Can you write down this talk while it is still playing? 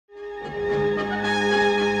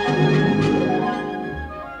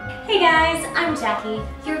Hey guys, I'm Jackie,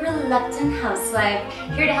 your reluctant housewife,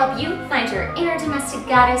 here to help you find your inner domestic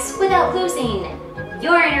goddess without losing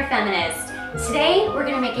your inner feminist. Today, we're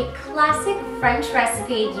gonna make a classic French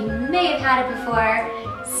recipe. You may have had it before,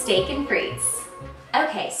 steak and frites.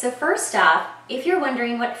 Okay, so first off, if you're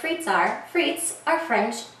wondering what frites are French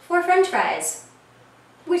for French fries,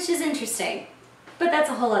 which is interesting, but that's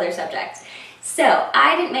a whole other subject. So,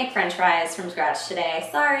 I didn't make French fries from scratch today.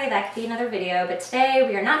 Sorry, that could be another video, but today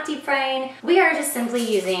we are not deep frying. We are just simply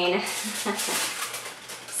using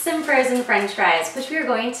some frozen French fries, which we are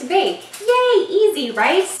going to bake. Yay, easy,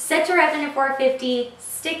 right? Set your oven at 450,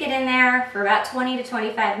 stick it in there for about 20 to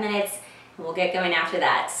 25 minutes, and we'll get going after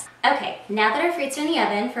that. Okay, now that our frites are in the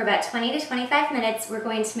oven for about 20 to 25 minutes, we're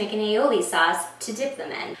going to make an aioli sauce to dip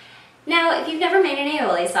them in. Now, if you've never made an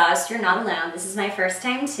aioli sauce, you're not alone. This is my first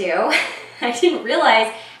time too. I didn't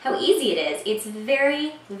realize how easy it is. It's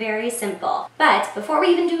very, very simple. But before we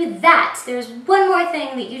even do that, there's one more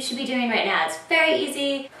thing that you should be doing right now. It's very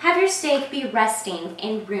easy. Have your steak be resting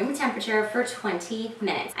in room temperature for 20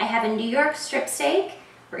 minutes. I have a New York strip steak.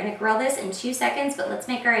 We're gonna grill this in 2 seconds, but let's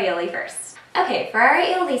make our aioli first. Okay, for our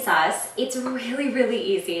aioli sauce, it's really, really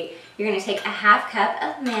easy. You're gonna take a half cup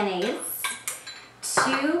of mayonnaise,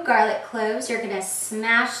 2 garlic cloves, you're gonna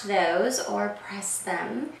smash those or press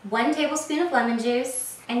them, 1 tablespoon of lemon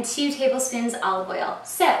juice, and 2 tablespoons olive oil.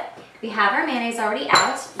 So, we have our mayonnaise already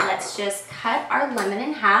out. Let's just cut our lemon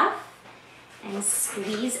in half and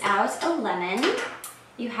squeeze out a lemon.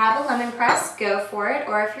 You have a lemon press, go for it,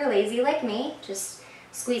 or if you're lazy like me, just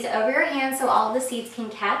squeeze it over your hand so all the seeds can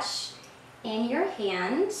catch in your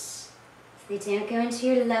hand so they don't go into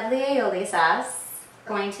your lovely aioli sauce.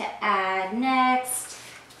 We're going to add next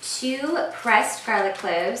 2 pressed garlic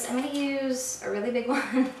cloves. I'm going to use a really big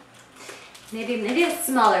one, maybe a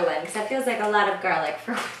smaller one because that feels like a lot of garlic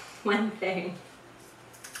for one thing.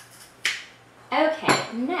 Okay,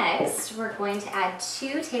 next we're going to add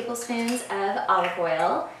 2 tablespoons of olive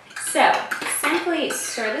oil. So simply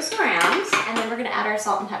stir this around and then we're going to add our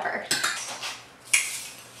salt and pepper.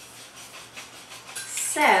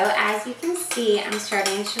 So as you can see, I'm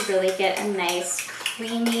starting to really get a nice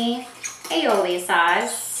creamy aioli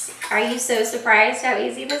sauce. Are you so surprised how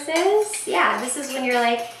easy this is? Yeah, this is when you're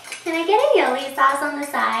like, can I get aioli sauce on the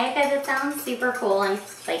side? Because it sounds super cool and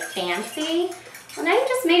like fancy. Well, now you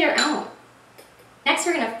just made your own. Next,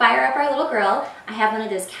 we're gonna fire up our little grill. I have one of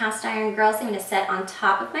those cast iron grills I'm gonna set on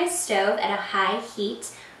top of my stove at a high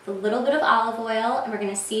heat with a little bit of olive oil, and we're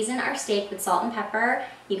gonna season our steak with salt and pepper.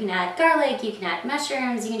 You can add garlic, you can add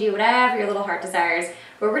mushrooms, you can do whatever your little heart desires,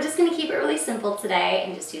 but we're just gonna keep it really simple today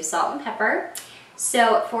and just do salt and pepper.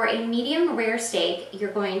 So for a medium rare steak,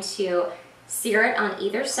 you're going to sear it on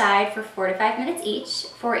either side for 4 to 5 minutes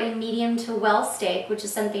each. For a medium to well steak, which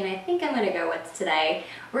is something I think I'm gonna go with today,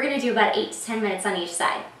 we're gonna do about 8 to 10 minutes on each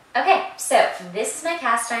side. Okay, so this is my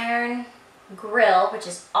cast iron grill, which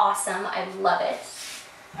is awesome, I love it.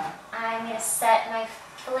 I'm gonna set my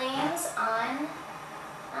flames on,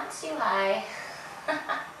 not too high.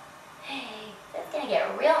 It's gonna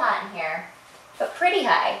get real hot in here, but pretty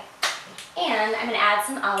high. And I'm gonna add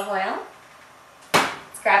some olive oil.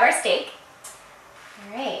 Let's grab our steak.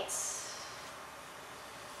 All right,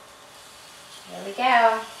 here we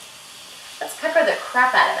go. Let's pepper the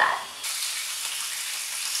crap out of that.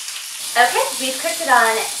 Okay, we've cooked it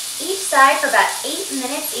on each side for about 8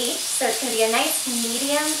 minutes each, so it's gonna be a nice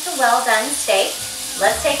medium to well done steak.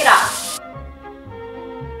 Let's take it off.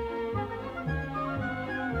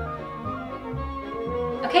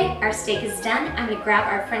 Okay, our steak is done. I'm gonna grab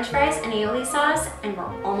our French fries and aioli sauce, and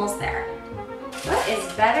we're almost there. What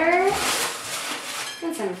is better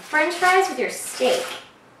than some French fries with your steak?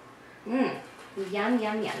 Mmm, yum,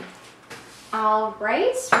 yum, yum. All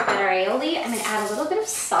right, we've got our aioli. I'm gonna add a little bit of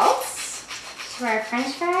salt to our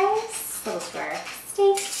French fries, a little to our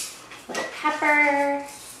steak, a little pepper.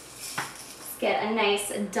 Let's get a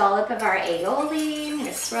nice dollop of our aioli. I'm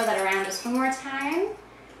gonna swirl that around just one more time.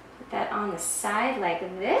 Put that on the side like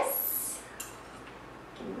this.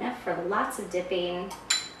 Enough for lots of dipping.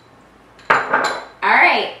 All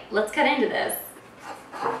right, let's cut into this.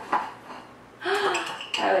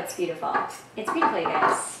 Oh, it's beautiful. It's beautiful, you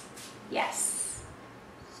guys. Yes.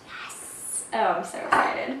 Yes. Oh, I'm so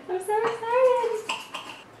excited. I'm so excited.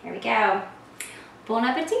 Here we go. Bon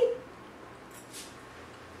appetit.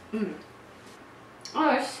 Mmm. Oh,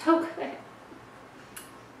 it's so good.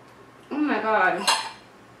 Oh my God.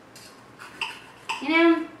 You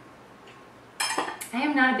know, I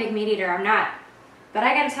am not a big meat eater, I'm not. But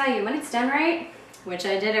I gotta tell you, when it's done right, which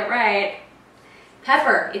I did it right,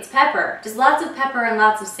 pepper, it's pepper. Just lots of pepper and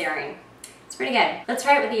lots of searing. It's pretty good. Let's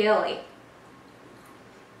try it with the aioli.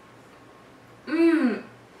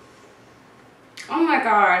 Oh my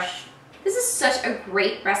gosh. This is such a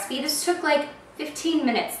great recipe. This took like 15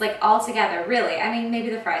 minutes, like all together, really. I mean,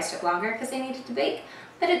 maybe the fries took longer because they needed to bake,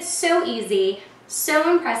 but it's so easy,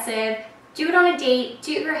 so impressive. Do it on a date,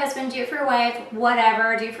 do it for your husband, do it for your wife,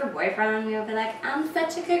 whatever, do it for your boyfriend. You'll be like, I'm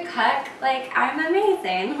such a good cook, like I'm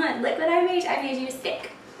amazing. Look what I made you a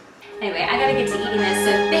steak. Anyway, I gotta get to eating this,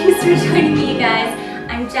 so thanks for joining me, you guys.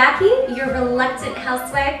 I'm Jackie, your reluctant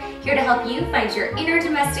housewife, here to help you find your inner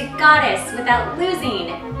domestic goddess without losing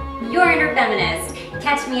your inner feminist.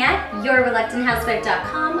 Catch me at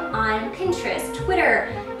yourreluctanthousewife.com on Pinterest,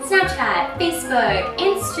 Twitter, Snapchat, Facebook,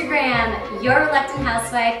 Instagram, Your Reluctant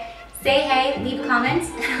Housewife. Say hey, leave a comment,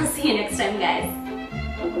 and I'll see you next time,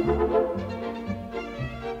 guys.